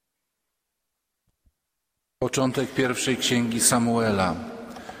Początek pierwszej księgi Samuela.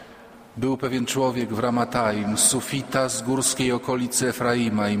 Był pewien człowiek w Ramataim, Sufita z górskiej okolicy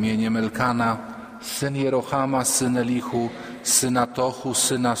Efraima, imieniem Elkana, syn Jerohama, syn Elihu, syna Tochu,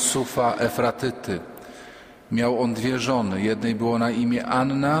 syna Sufa, Efratyty. Miał on dwie żony, jednej było na imię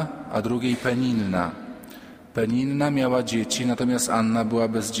Anna, a drugiej Peninna. Peninna miała dzieci, natomiast Anna była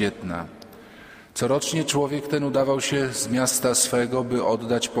bezdzietna. Corocznie człowiek ten udawał się z miasta swego, by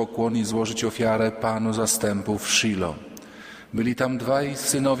oddać pokłon i złożyć ofiarę Panu zastępów w Shilo. Byli tam dwaj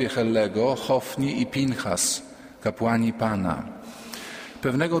synowie Hellego, Hofni i Pinchas, kapłani Pana.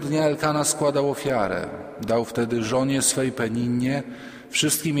 Pewnego dnia Elkana składał ofiarę. Dał wtedy żonie swej Peninnie,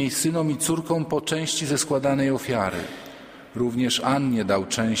 wszystkim jej synom i córkom po części ze składanej ofiary. Również Annie dał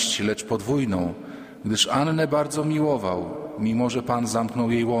część, lecz podwójną, gdyż Annę bardzo miłował, mimo że Pan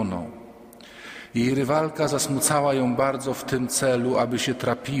zamknął jej łono. Jej rywalka zasmucała ją bardzo w tym celu, aby się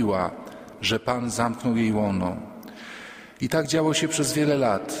trapiła, że Pan zamknął jej łono. I tak działo się przez wiele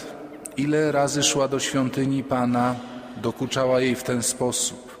lat. Ile razy szła do świątyni Pana, dokuczała jej w ten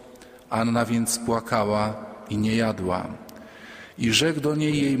sposób. Anna więc płakała i nie jadła. I rzekł do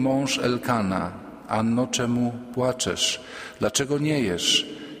niej jej mąż Elkana: Anno, czemu płaczesz? Dlaczego nie jesz?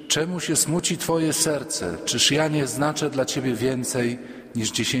 Czemu się smuci twoje serce? Czyż ja nie znaczę dla ciebie więcej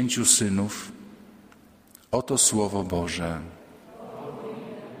niż 10 synów? Oto Słowo Boże.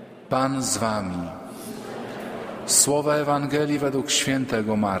 Pan z wami. Słowa Ewangelii według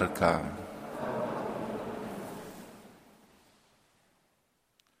świętego Marka.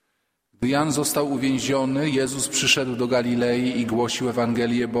 Gdy Jan został uwięziony, Jezus przyszedł do Galilei i głosił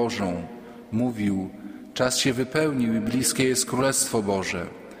Ewangelię Bożą. Mówił: czas się wypełnił i bliskie jest Królestwo Boże.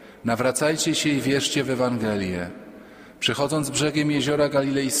 Nawracajcie się i wierzcie w Ewangelię. Przechodząc brzegiem jeziora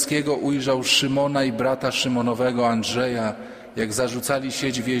galilejskiego, ujrzał Szymona i brata Szymonowego, Andrzeja, jak zarzucali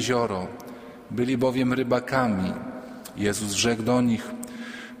sieć w jezioro. Byli bowiem rybakami. Jezus rzekł do nich: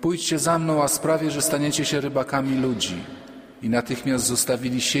 pójdźcie za mną, a sprawię, że staniecie się rybakami ludzi. I natychmiast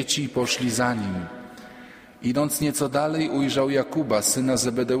zostawili sieci i poszli za nim. Idąc nieco dalej, ujrzał Jakuba, syna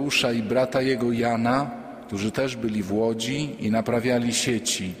Zebedeusza, i brata jego Jana, którzy też byli w łodzi i naprawiali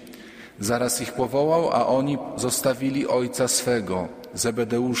sieci. Zaraz ich powołał, a oni zostawili ojca swego,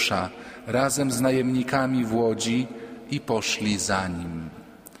 Zebedeusza, razem z najemnikami w łodzi i poszli za nim.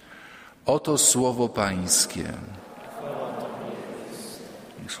 Oto słowo Pańskie.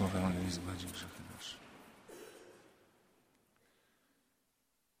 Niech słowo Ewangelii zgładzi grzechy nasze.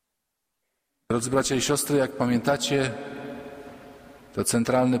 Drodzy bracia i siostry, jak pamiętacie, to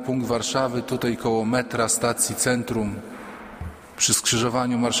centralny punkt Warszawy, tutaj koło metra, stacji Centrum, przy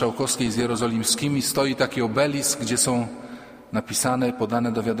skrzyżowaniu Marszałkowskiej z Jerozolimskimi, stoi taki obelisk, gdzie są napisane,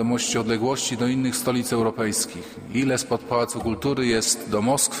 podane do wiadomości odległości do innych stolic europejskich. Ile spod Pałacu Kultury jest do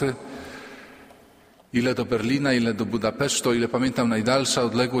Moskwy, ile do Berlina, ile do Budapesztu, ile pamiętam najdalsza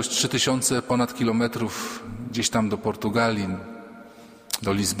odległość 3000 ponad kilometrów gdzieś tam do Portugalii,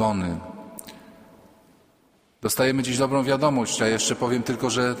 do Lizbony. Dostajemy dziś dobrą wiadomość, a jeszcze powiem tylko,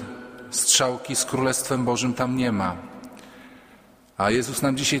 że strzałki z Królestwem Bożym tam nie ma. A Jezus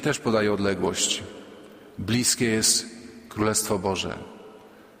nam dzisiaj też podaje odległość. Bliskie jest Królestwo Boże.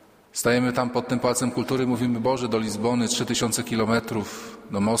 Stajemy tam pod tym Pałacem Kultury, mówimy: Boże, do Lizbony 3000 kilometrów,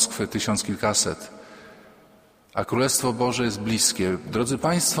 do Moskwy 1000 kilkaset. A Królestwo Boże jest bliskie. Drodzy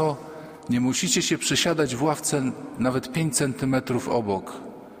Państwo, nie musicie się przysiadać w ławce nawet 5 centymetrów obok,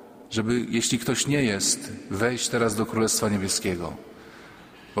 żeby, jeśli ktoś nie jest, wejść teraz do Królestwa Niebieskiego.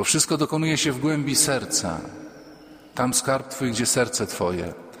 Bo wszystko dokonuje się w głębi serca. Tam skarb Twój, gdzie serce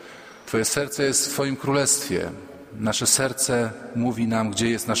Twoje. Twoje serce jest w Twoim Królestwie. Nasze serce mówi nam, gdzie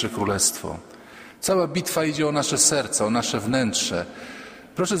jest nasze Królestwo. Cała bitwa idzie o nasze serce, o nasze wnętrze.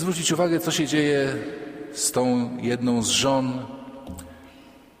 Proszę zwrócić uwagę, co się dzieje z tą jedną z żon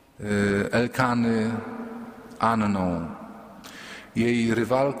Elkany, Anną. Jej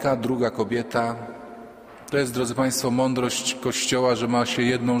rywalka, druga kobieta. To jest, drodzy Państwo, mądrość Kościoła, że ma się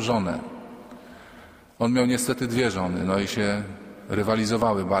jedną żonę. On miał niestety 2 żony, no i się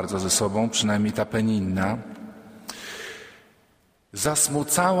rywalizowały bardzo ze sobą, przynajmniej ta Peninna.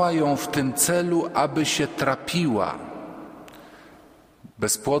 Zasmucała ją w tym celu, aby się trapiła.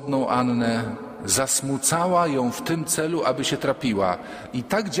 Bezpłodną Annę zasmucała ją w tym celu, aby się trapiła. I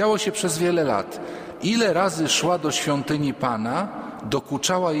tak działo się przez wiele lat. Ile razy szła do świątyni Pana,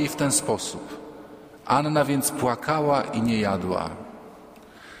 dokuczała jej w ten sposób. Anna więc płakała i nie jadła.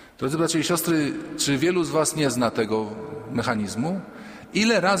 Drodzy bracia i siostry, czy wielu z was nie zna tego mechanizmu?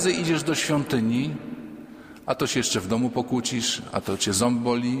 Ile razy idziesz do świątyni, A to się jeszcze w domu pokłócisz, a to cię ząb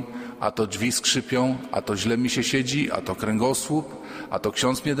boli, a to drzwi skrzypią, a to źle mi się siedzi, a to kręgosłup, a to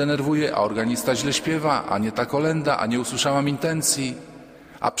ksiądz mnie denerwuje, a organista źle śpiewa, a nie ta kolenda, a nie usłyszałam intencji,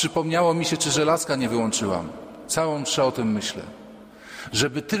 a przypomniało mi się, czy żelazka nie wyłączyłam. Całą mszę o tym myślę.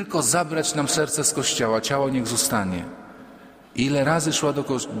 Żeby tylko zabrać nam serce z kościoła, ciało niech zostanie. Ile razy szła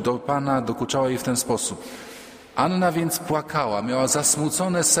do Pana, dokuczała jej w ten sposób. Anna więc płakała, miała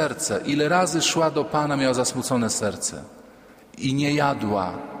zasmucone serce. Ile razy szła do Pana, miała zasmucone serce. I nie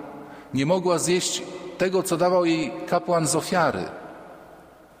jadła. Nie mogła zjeść tego, co dawał jej kapłan z ofiary.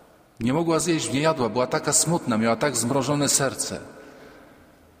 Nie mogła zjeść, nie jadła. Była taka smutna, miała tak zmrożone serce.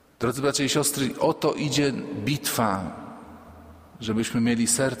 Drodzy bracia i siostry, oto idzie bitwa, żebyśmy mieli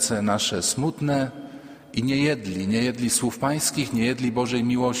serce nasze smutne i nie jedli słów pańskich, nie jedli Bożej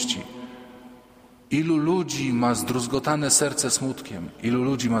miłości. Ilu ludzi ma zdruzgotane serce smutkiem? Ilu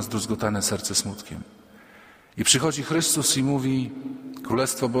ludzi ma zdruzgotane serce smutkiem? I przychodzi Chrystus i mówi,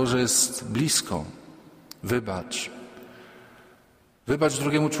 Królestwo Boże jest blisko. Wybacz. Wybacz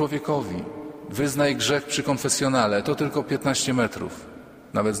drugiemu człowiekowi. Wyznaj grzech przy konfesjonale. To tylko 15 metrów.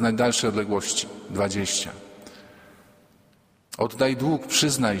 Nawet z najdalszej odległości. 20. Oddaj dług,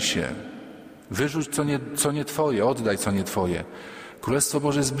 przyznaj się. Wyrzuć co nie Twoje, oddaj co nie Twoje. Królestwo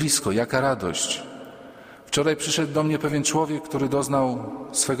Boże jest blisko. Jaka radość. Wczoraj przyszedł do mnie pewien człowiek, który doznał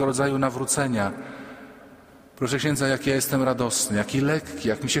swego rodzaju nawrócenia. Proszę księdza, jak ja jestem radosny, jaki lekki,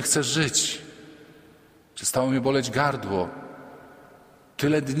 jak mi się chce żyć. Przestało mnie boleć gardło.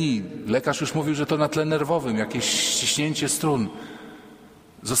 Tyle dni. Lekarz już mówił, że to na tle nerwowym, jakieś ściśnięcie strun.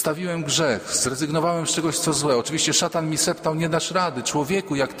 Zostawiłem grzech, zrezygnowałem z czegoś, co złe. Oczywiście szatan mi szeptał, nie dasz rady.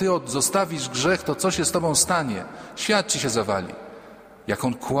 Człowieku, jak ty zostawisz grzech, to co się z tobą stanie? Świat ci się zawali. Jak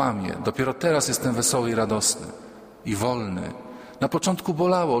on kłamie. Dopiero teraz jestem wesoły i radosny. I wolny. Na początku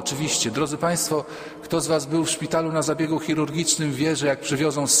bolało, oczywiście. Drodzy Państwo, kto z Was był w szpitalu na zabiegu chirurgicznym, wie, że jak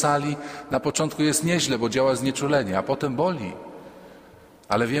przywiozą z sali, na początku jest nieźle, bo działa znieczulenie, a potem boli.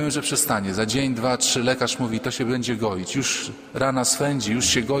 Ale wiemy, że przestanie. Za dzień, 2, 3 lekarz mówi, to się będzie goić. Już rana swędzi, już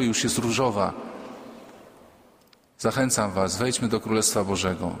się goi, już jest różowa. Zachęcam Was, wejdźmy do Królestwa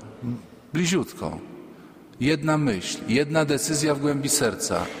Bożego. Bliziutko. Jedna myśl, jedna decyzja w głębi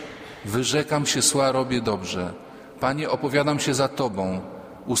serca. Wyrzekam się zła, robię dobrze. Panie, opowiadam się za Tobą.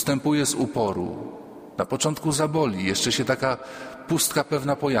 Ustępuję z uporu. Na początku zaboli, jeszcze się taka pustka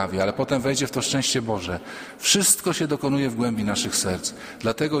pewna pojawi, ale potem wejdzie w to szczęście Boże. Wszystko się dokonuje w głębi naszych serc.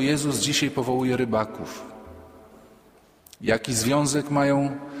 Dlatego Jezus dzisiaj powołuje rybaków. Jaki związek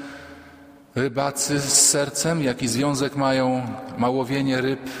mają rybacy z sercem? Jaki związek ma łowienie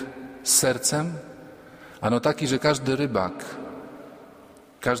ryb z sercem? Ano taki, że każdy rybak,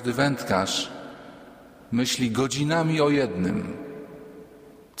 każdy wędkarz myśli godzinami o jednym.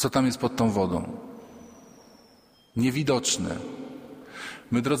 Co tam jest pod tą wodą? Niewidoczne.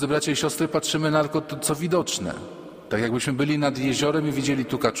 My, drodzy bracia i siostry, patrzymy na to, co widoczne. Tak jakbyśmy byli nad jeziorem i widzieli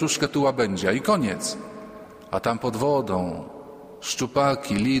tu kaczuszkę, tu łabędzia i koniec. A tam pod wodą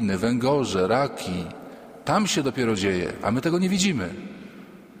szczupaki, liny, węgorze, raki. Tam się dopiero dzieje, a my tego nie widzimy.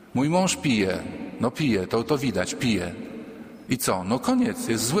 Mój mąż pije. No pije, to widać, pije. I co? No koniec,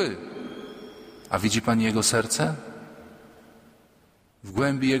 jest zły. A widzi Pani jego serce? W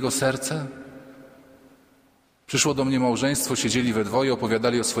głębi jego serce? Przyszło do mnie małżeństwo, siedzieli we dwoje,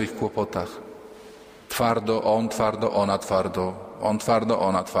 opowiadali o swoich kłopotach. Twardo, ona twardo, on twardo,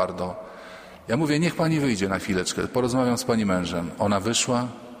 ona twardo. Ja mówię, niech Pani wyjdzie na chwileczkę, porozmawiam z Pani mężem. Ona wyszła,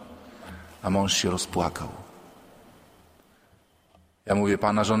 a mąż się rozpłakał. Ja mówię,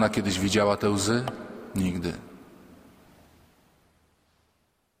 Pana żona kiedyś widziała te łzy? Nigdy.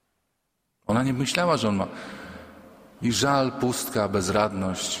 Ona nie myślała, że on ma... I żal, pustka,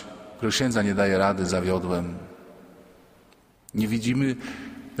 bezradność. Księdza nie daje rady, zawiodłem. Nie widzimy.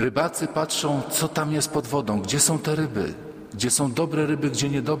 Rybacy patrzą, co tam jest pod wodą, gdzie są te ryby, gdzie są dobre ryby, gdzie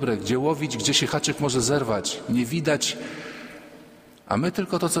niedobre, gdzie łowić, gdzie się haczyk może zerwać. Nie widać, a my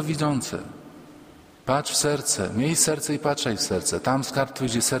tylko to, co widzące. Patrz w serce, miej serce i patrzaj w serce. Tam skarb Twój,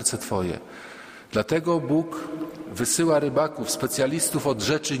 gdzie serce Twoje. Dlatego Bóg wysyła rybaków, specjalistów od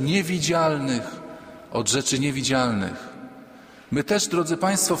rzeczy niewidzialnych. Od rzeczy niewidzialnych. My też, drodzy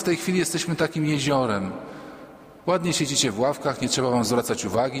Państwo, w tej chwili jesteśmy takim jeziorem. Ładnie siedzicie w ławkach, nie trzeba Wam zwracać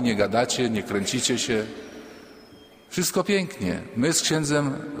uwagi, nie gadacie, nie kręcicie się. Wszystko pięknie. My z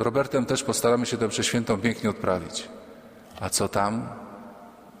księdzem Robertem też postaramy się tę przeświętą pięknie odprawić. A co tam?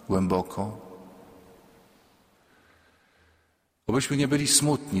 Głęboko. Obyśmy nie byli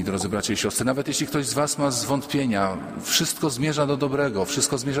smutni, drodzy bracia i siostry. Nawet jeśli ktoś z Was ma zwątpienia, wszystko zmierza do dobrego,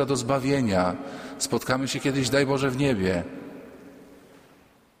 wszystko zmierza do zbawienia. Spotkamy się kiedyś, daj Boże, w niebie.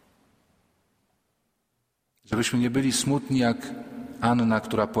 Żebyśmy nie byli smutni jak Anna,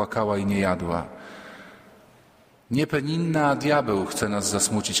 która płakała i nie jadła. Nie Peninna, a diabeł chce nas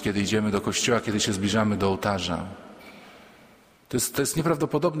zasmucić, kiedy idziemy do kościoła, kiedy się zbliżamy do ołtarza. To jest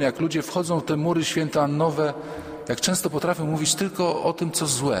nieprawdopodobne, jak ludzie wchodzą w te mury świętoannowe, jak często potrafią mówić tylko o tym, co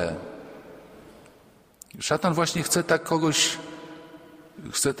złe. Szatan właśnie chce tak kogoś...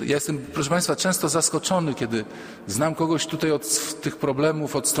 Ja jestem, proszę Państwa, często zaskoczony, kiedy znam kogoś tutaj od tych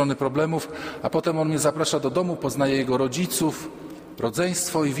problemów, od strony problemów, a potem on mnie zaprasza do domu, poznaję jego rodziców,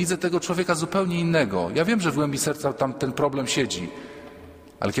 rodzeństwo i widzę tego człowieka zupełnie innego. Ja wiem, że w głębi serca tam ten problem siedzi,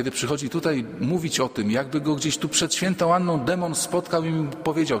 ale kiedy przychodzi tutaj mówić o tym, jakby go gdzieś tu przed świętą Anną demon spotkał i mi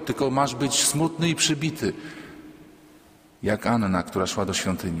powiedział, tylko masz być smutny i przybity, jak Anna, która szła do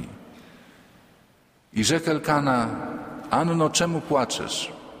świątyni. I rzekł Elkana: Anno, czemu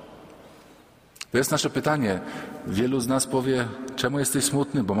płaczesz? To jest nasze pytanie. Wielu z nas powie, czemu jesteś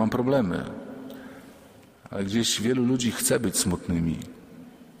smutny? Bo mam problemy. Ale gdzieś wielu ludzi chce być smutnymi.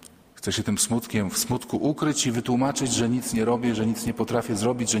 Chce się tym smutkiem w smutku ukryć i wytłumaczyć, że nic nie robię, że nic nie potrafię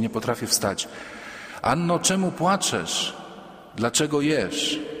zrobić, że nie potrafię wstać. Anno, czemu płaczesz? Dlaczego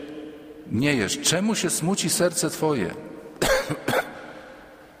jesz? Nie jesz. Czemu się smuci serce Twoje?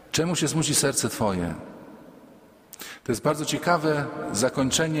 Czemu się smuci serce Twoje? To jest bardzo ciekawe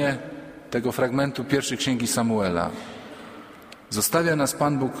zakończenie tego fragmentu pierwszej księgi Samuela. Zostawia nas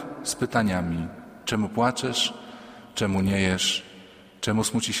Pan Bóg z pytaniami. Czemu płaczesz? Czemu nie jesz? Czemu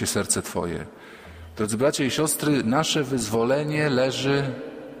smuci się serce Twoje? Drodzy bracia i siostry, nasze wyzwolenie leży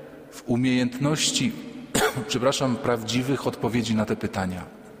w umiejętności, prawdziwych odpowiedzi na te pytania.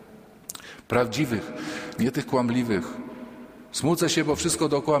 Prawdziwych, nie tych kłamliwych. Smucę się, bo wszystko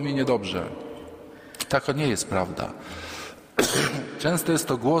dookoła mnie niedobrze. Taka nie jest prawda. Często jest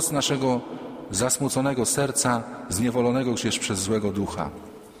to głos naszego zasmuconego serca, zniewolonego gdzieś przez złego ducha.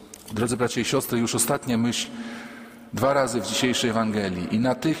 Drodzy bracia i siostry, już ostatnia myśl 2 razy w dzisiejszej Ewangelii. I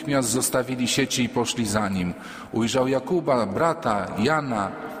natychmiast zostawili sieci i poszli za nim. Ujrzał Jakuba, brata,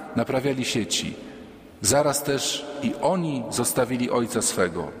 Jana, naprawiali sieci. Zaraz też i oni zostawili ojca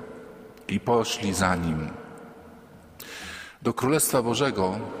swego i poszli za nim. Do Królestwa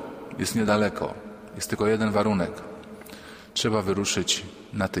Bożego jest niedaleko. Jest tylko jeden warunek. Trzeba wyruszyć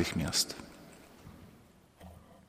natychmiast.